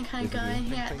 Okay, go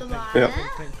here at the right. Yeah.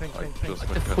 I just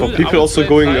The like full But people also outside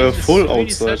going line is full really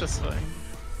outside. satisfying.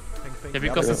 Yeah,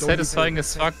 because but it's don't be satisfying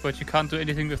as fuck, but you can't do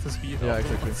anything with the speed. Yeah,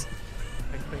 exactly.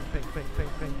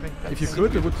 If you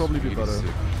could, it would probably be better. sick.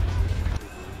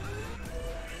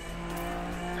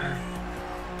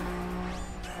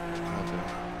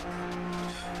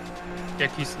 Yeah,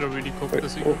 Kiesler really cooked Wait,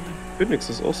 this oh, evening. Phoenix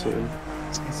is also in.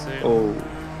 It's insane. Oh.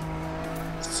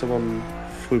 Someone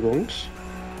full bonked.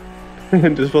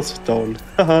 And it was down.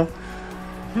 Haha.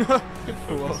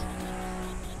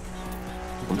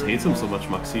 Don't hate him so much,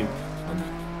 Maxim.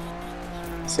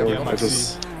 Sorry, Yeah,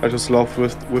 I just laugh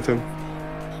with him.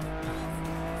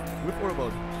 With or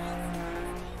about?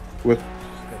 With,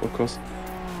 of course.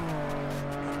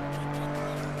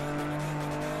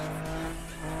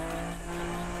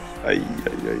 Ay,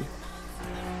 ay, ay.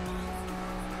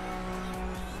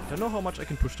 I don't know how much I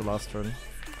can push the last turn.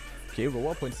 Okay,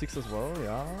 Roa 0.6 as well,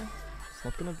 yeah. It's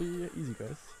not gonna be easy,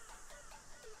 guys.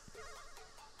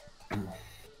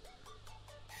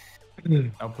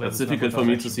 It's difficult for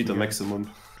me to see the maximum.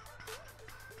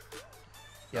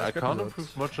 Yeah, I can't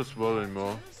improve much as well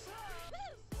anymore.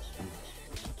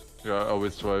 Yeah, I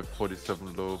always drive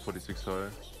 47 low, 46 high.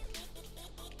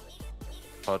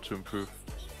 Hard to improve.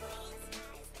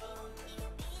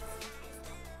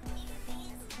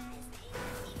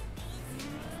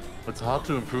 It's hard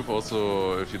to improve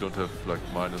also if you don't have like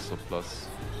minus or plus.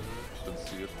 You don't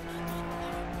see it.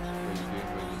 Where you gain,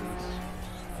 where you lose.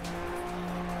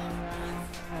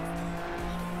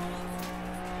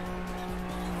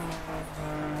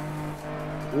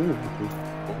 Ooh.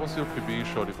 What was your PB,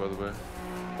 Shorty, by the way?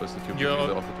 Or is it your Yeah, PB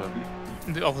the other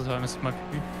time? The other time is my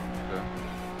PB. Yeah.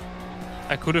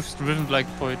 I could have driven like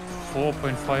 0.4,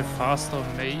 0.5 faster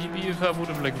maybe if I would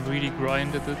have like really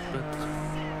grinded it, but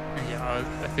yeah,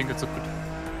 I think it's a good,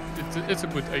 it's a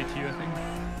good 80, I think.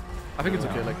 I think it's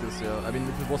okay like this, yeah. I mean,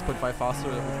 if it was 0.5 faster,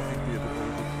 it would I think be a bit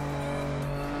overbooked.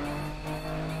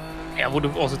 Yeah, would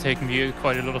have also taken me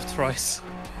quite a lot of tries.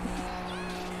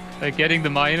 Like getting the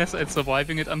minus and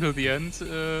surviving it until the end,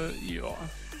 yeah.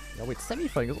 Yeah, wait,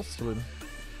 semi-flying is also still in.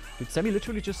 Dude, Sammy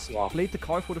literally just played the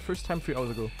car for the first time 3 hours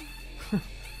ago.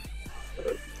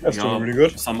 That's doing really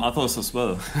good. Some others as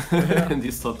well in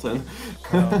these top 10.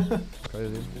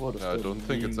 Crazy. Yeah, I don't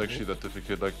think it's actually that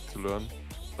difficult like to learn.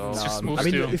 No. It's just smooth I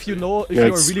mean, steering. if you know, if Yeah,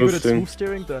 you're it's really good at smooth smooth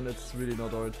steering, then it's really not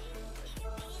hard.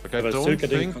 Like I But still don't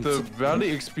getting think the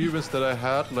rally experience that I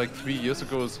had like 3 years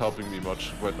ago is helping me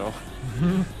much right now.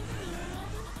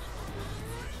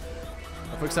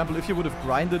 For example, if you would have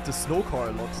grinded the snow car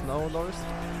a lot now, Lars,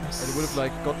 and you would have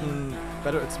like gotten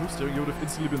better at smooth steering, you would have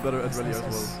instantly been better at rally as well.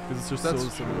 Because it's just That's so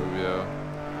similar. true, yeah.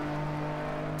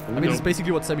 I mean, it's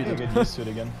basically what Sammy I'll did. get used to it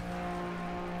again.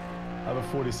 I have a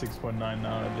 46.9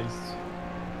 now at least.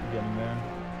 Getting there.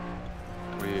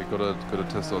 We gotta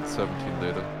test out 17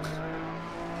 later.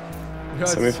 Yeah,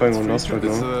 Semi-final on us right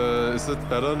Is, now. is it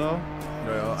better now?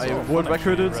 Yeah, It's I all world fun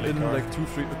actually, recorded rally in car. like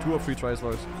 2 or 3 tries,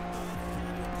 Lars.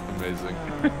 Amazing.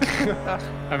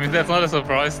 I mean, that's not a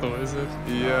surprise though, is it?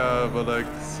 Yeah, but like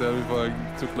semi-flying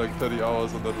took like 30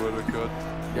 hours on that world record.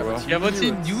 Yeah, but Yeah, but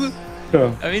you you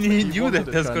Yeah. I mean, he knew wanted that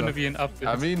it, there's kinda. gonna be an update.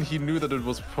 I mean, he knew that it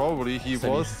was probably, he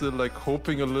was still like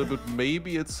hoping a little bit,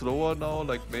 maybe it's slower now,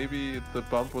 like maybe the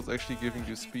bump was actually giving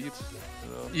you speed.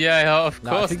 You know? Yeah, of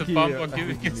No, I course think the he, bump I on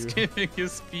think he knew. giving you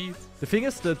speed. The thing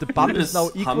is that the bump is now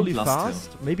Hum equally blast,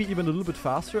 fast, maybe even a little bit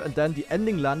faster, and then the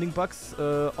ending landing bugs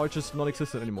are just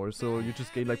non-existent anymore, so you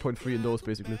just gain like 0.3 in those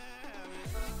basically.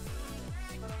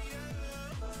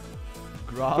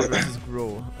 Grass versus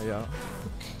Grow, yeah.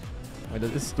 I mean,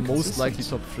 that is the most likely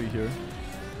top 3 here.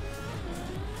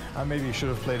 I maybe should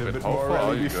have played a Wait, bit how more far are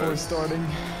rally you before guys? starting.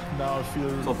 Now I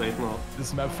feel Top 8 now.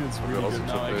 this map feels really also good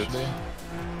now top 8. actually.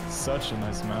 Such a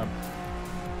nice map.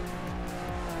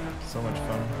 So much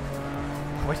fun.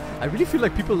 What? I really feel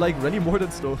like people like rally more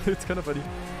than Snow. It's kind of funny.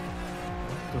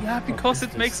 Yeah, because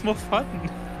it makes more fun.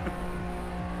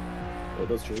 Oh,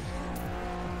 that's true.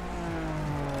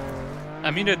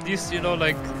 I mean, at least, you know,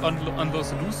 like, on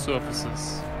those loose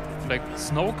surfaces. Like,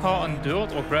 snow car on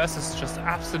dirt or grass is just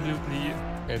absolutely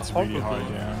It's horrible. really hard,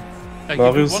 yeah. Like,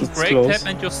 Marius, you do one it's brake close. tap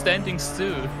and you're standing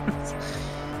still.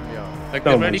 Yeah. Like,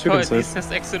 Yeah, the man, rally you car can at say. least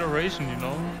has acceleration, you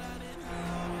know?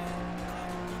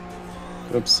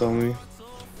 Oops, sorry.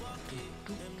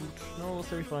 No, it's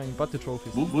very fine, but the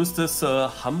trophies. Wo ist das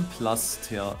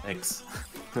Hamplaster X?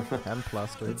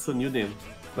 Handplaster. That's a new name.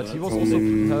 But he was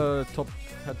also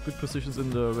had good positions in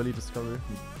the rally discovery.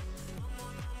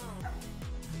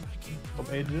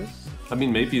 Top 8 is? I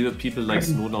mean, maybe the people like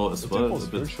Snow now as well, a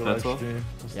bit better.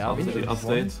 Yeah, I After mean, the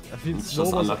update. I think It's Snow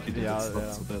just was unlucky that it's not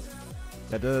yeah. so bad.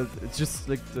 Yeah, it's just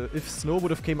like if Snow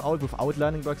would have came out without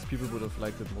landing bugs, people would have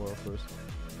liked it more, of course.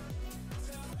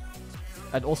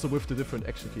 And also with the different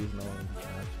action keys now.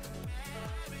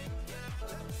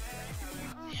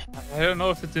 I don't know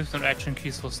if the different action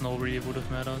keys for Snow really would have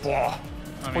mattered. I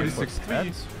mean, 46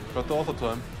 keys, but the other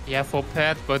time. yeah, for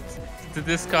Pat, but the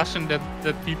discussion that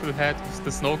people had with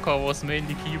the snow car was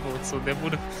mainly keyboard, so that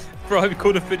would have probably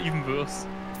could have been even worse.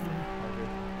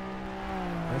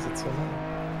 Why is it so long?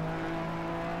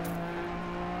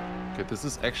 Okay, this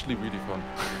is actually really fun.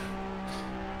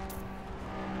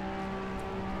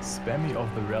 Spammy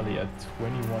of the rally at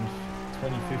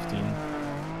 2015.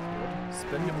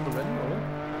 Spammy on the rally, or?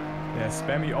 Yeah,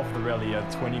 Spammy of the rally at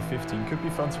 2015. Could be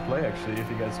fun to play actually if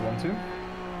you guys want to.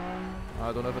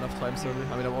 I don't have enough time, sadly.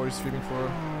 I mean, I'm already streaming for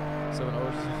 7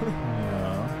 hours.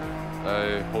 Yeah.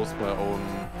 I host my own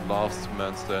last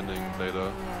man standing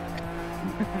later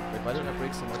Wait, why did I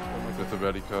break so much? Oh my god. with the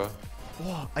rally car.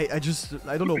 Oh,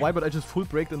 I don't know why, but I just full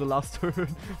braked in the last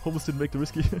turn. Almost didn't make the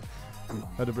risky.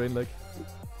 Had a brain lag.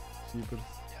 Stupid.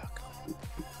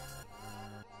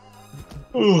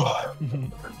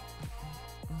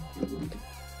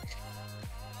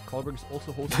 Colberg is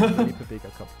also hosting the Paper Baker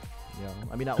Cup. Yeah,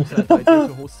 I mean, I also had the idea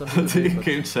to host something today, The but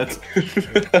game chat.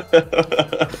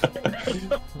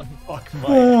 Fuck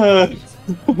my.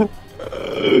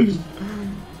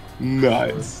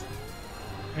 Nice.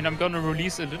 I mean, I'm gonna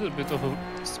release a little bit of a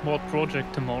small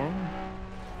project tomorrow.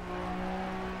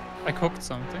 I cooked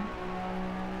something.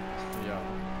 yeah.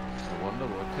 I wonder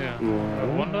what. Yeah. Yeah. I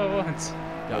wonder what.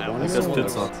 Yeah, I guess also wonder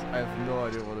pizza. what. I have no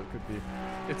idea what it could be.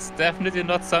 It's definitely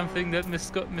not something that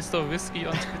Mr. Whiskey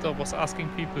on Twitter was asking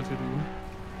people to do.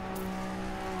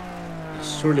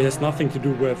 Surely has nothing to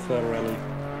do with rally.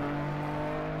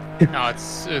 No, it's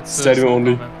Stadium snow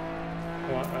only. comment.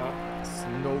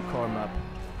 Snow car map.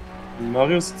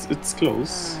 Marius, it's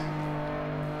close.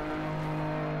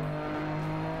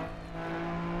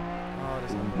 Oh,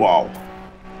 that's not Wow.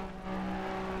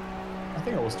 I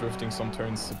think I was drifting some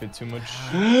turns a bit too much.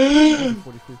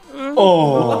 43.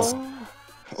 Oh.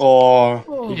 Oh.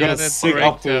 You Yeah, got a that's sick great,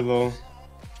 apple yeah. though.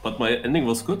 But my ending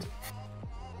was good.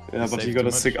 Yeah, but Saved you got too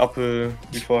a much. sick apple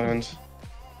beforehand.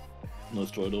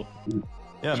 Nice try though.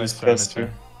 Yeah, nice Just turn, nice pressed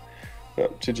turn. Yeah,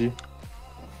 GG.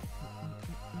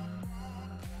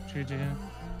 GG.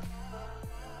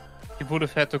 You would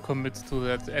have had to commit to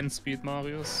that end speed,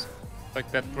 Marius.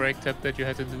 Like that brake tap that you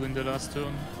had to do in the last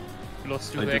turn.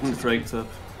 Lost you I the didn't exit break speed.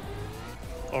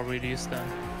 that. Or release then.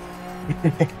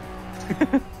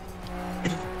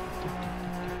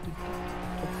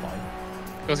 Top 5.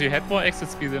 Because you had more exit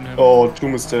speed than him. Oh, 2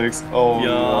 mistakes. Oh, Yeah,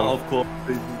 no. of course.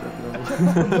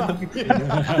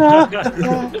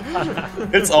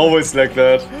 It's always like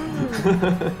that.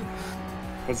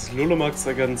 What's Lolomax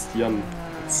against Jan?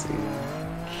 It's,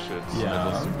 Shit.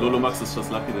 Yeah. Lolo Max is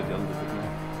just lucky that Jan did it.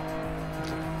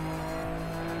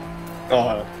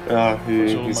 oh, yeah,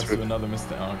 Joel he's must do good. another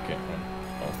mistake. Oh, okay.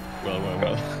 Oh,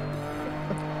 well.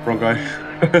 Wrong guy.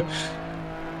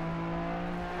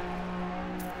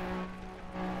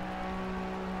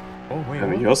 Oh, wait, Yeah,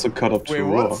 what? he also cut up Wait, to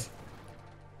Raw. what?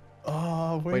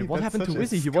 Oh, Wait, what happened to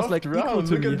Wizzy? He was like equal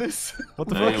to Look me. at this. What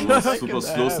the Yeah, it fuck? was super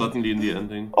slow suddenly in the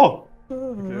ending. Oh,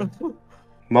 Okay.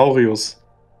 Maurius.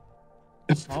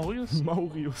 Marius?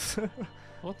 Maurius.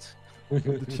 What?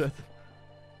 The chat.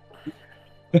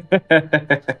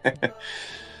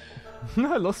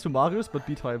 I lost to Marius, but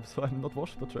beat Hype, so I'm not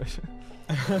washed, but trash.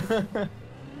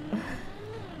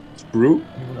 Brew?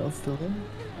 Anyone else still there?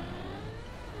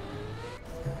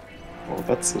 Oh,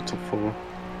 that's the top 4.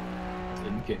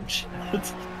 In-game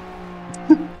chat.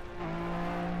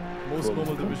 Most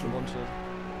normal Division 1 chat.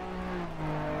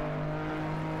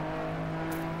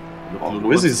 Oh, Lulu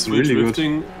Wizzy was is really good.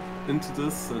 drifting into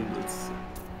this, and it's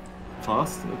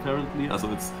fast apparently. Also,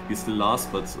 he's still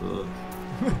last, but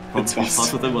probably It's fast.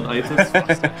 faster than what I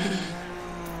did.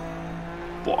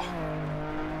 Boah.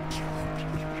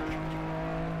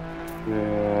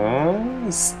 Yeah,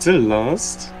 still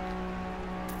last.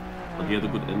 But he had a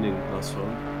good ending last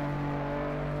round.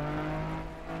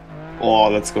 Oh,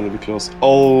 that's gonna be close.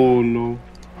 Oh no.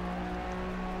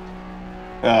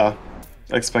 Yeah,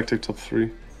 expected top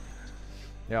 3.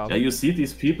 Yeah. Yeah, you see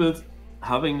these people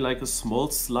having like a small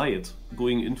slide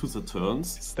going into the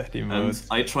turns, Steady mode. and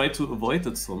I tried to avoid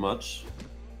it so much.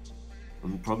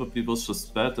 And probably it was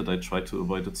just bad that I tried to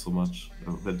avoid it so much.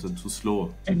 I went in too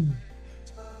slow.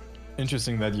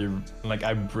 Interesting that you, like,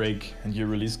 I break and you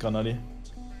release Granadi.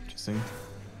 Interesting.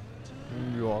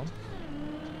 Yeah.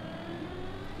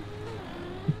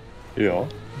 Yeah.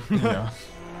 Yeah.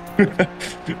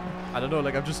 I don't know,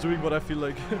 like I'm just doing what I feel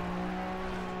like.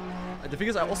 The thing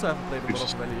is, I also haven't played a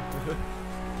lot of Rally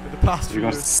in the past You few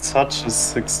got years. such a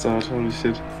sick start, holy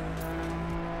shit.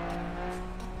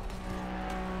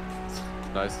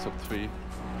 Nice top 3.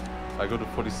 I go to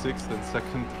 46, then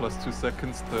second plus 2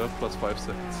 seconds, third plus 5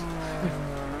 seconds.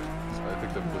 I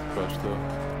think that was crushed though.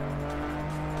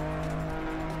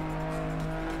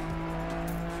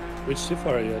 Which diff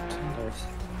are you at, North?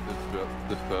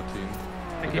 The 13.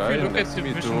 Like The if guy you look next at to me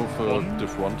Division drove 1,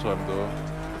 diff 1 time though,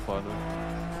 the final.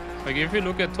 like if you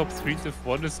look at top 3 div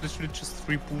 1, it's literally just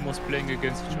 3 boomers playing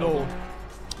against each No. other.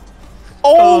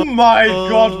 Oh my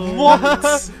god,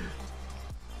 what?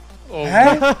 Oh,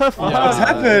 Huh? What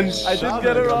happened? I didn't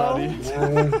get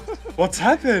around. What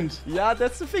happened? Yeah,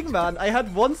 that's the thing, man. I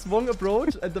had one wrong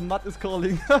approach and the mud is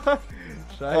calling.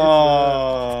 Scheiße.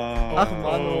 Oh. Ach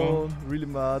mano, really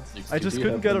mad. I just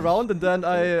couldn't get around and then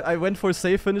I went for a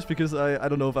safe finish because I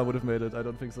don't know if I would have made it. I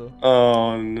don't think so.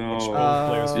 Oh no.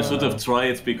 You should have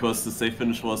tried because the safe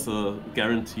finish was a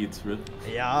guaranteed rip.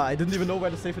 Yeah, I didn't even know where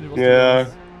the safe finish was. Yeah.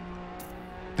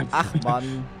 Ach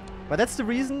man. But that's the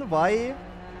reason why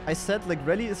I said like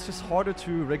Rally is just harder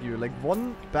to regulate. Like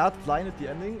one bad line at the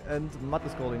ending and mud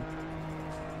is calling.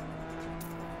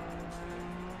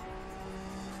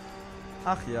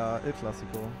 Ach ja, El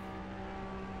Clasico.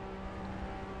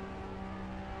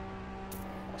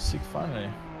 Sick finally.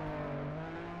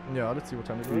 Yeah, let's see what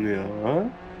time it is. Yeah.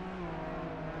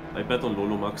 I bet on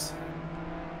Lolo Max.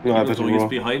 No, I Even bet though on he's Raw.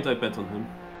 behind, I bet on him.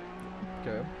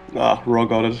 Okay. Ah, Raw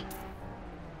got it.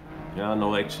 Yeah,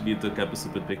 no, actually the gap is a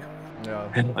bit big. Yeah.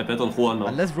 I bet on Roa now.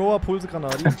 Unless Roa pulls a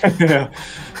Granadi. Yeah.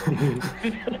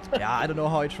 Yeah, I don't know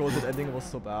how I trolled that ending, it was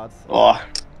so bad. Oh.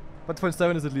 But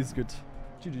 0.7 is at least good.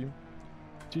 GG.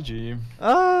 GG.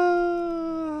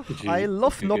 Ah, GG. I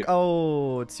love GG.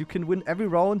 knockouts. You can win every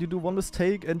round, you do one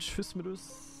mistake and tschüss mit uns.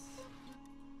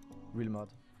 Real mad.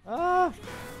 Ah.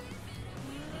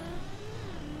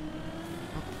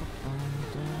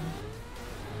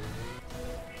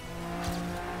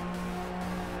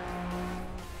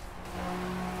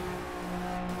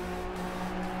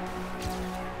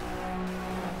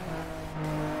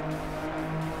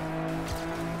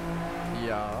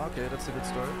 Yeah, okay, that's a good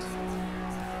start.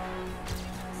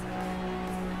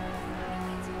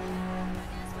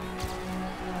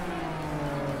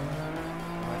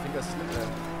 I think I slipped there.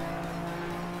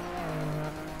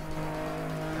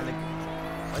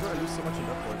 Why do I lose so much in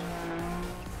that point?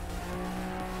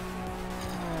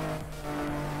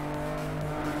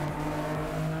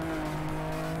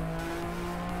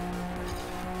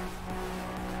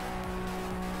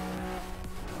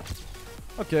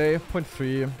 Okay,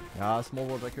 0.3. Yeah, small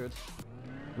world record.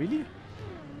 Really?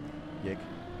 Yek.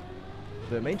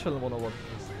 The main channel 101.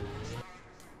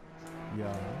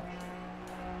 Yeah.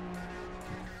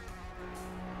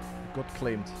 Got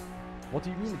claimed. What do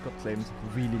you mean it got claimed?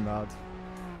 Really mad.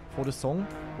 For the song?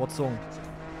 What song?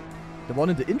 The one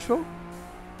in the intro?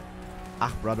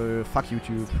 Ach, brother, fuck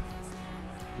YouTube.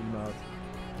 Really mad.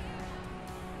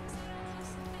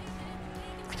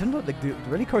 I don't know, like the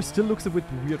rally car still looks a bit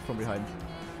weird from behind.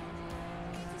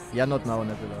 Yeah, not now,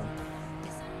 Nebula.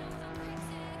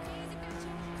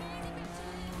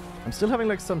 I'm still having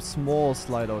like some small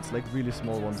slide outs, like really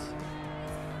small ones.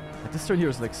 Like, this turn here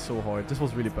is like so hard. This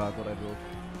was really bad what I drove.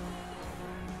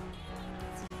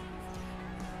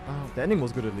 The ending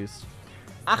was good at least.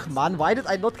 Ach man, why did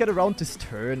I not get around this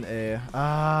turn, eh?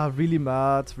 Really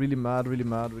mad, really mad, really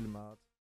mad, really mad.